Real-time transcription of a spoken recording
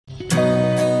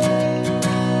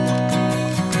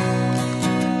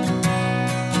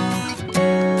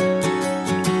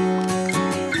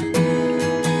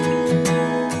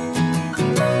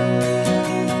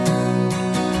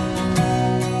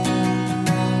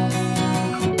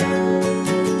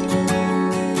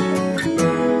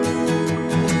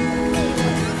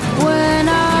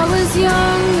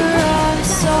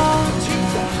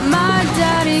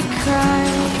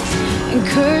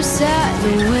curse at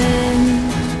the wind.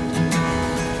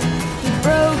 He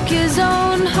broke his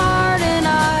own heart and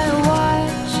I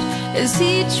watched as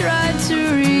he tried to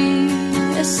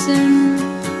reassemble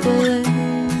it.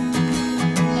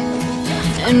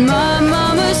 And my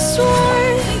mama swore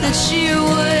that she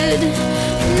would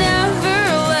never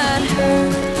let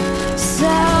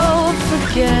herself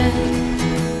forget.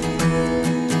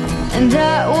 And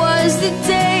that was the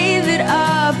day that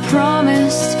I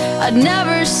promised I'd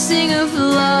never sing of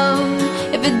love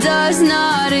if it does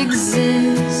not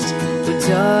exist. But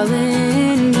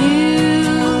darling, you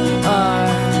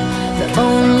are the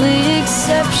only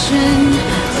exception.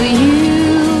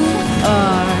 You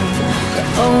are the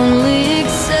only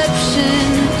exception.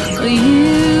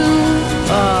 You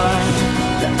are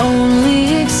the only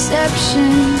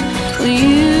exception.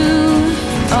 You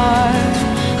are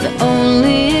the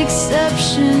only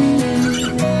exception.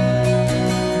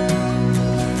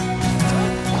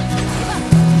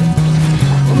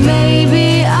 Well, maybe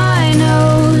I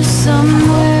know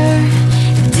somewhere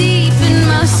deep in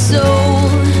my soul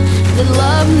that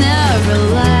love never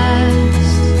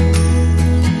lasts,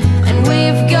 and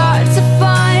we've got to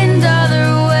find other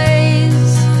ways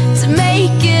to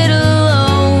make it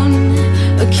alone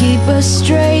or keep a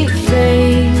straight face.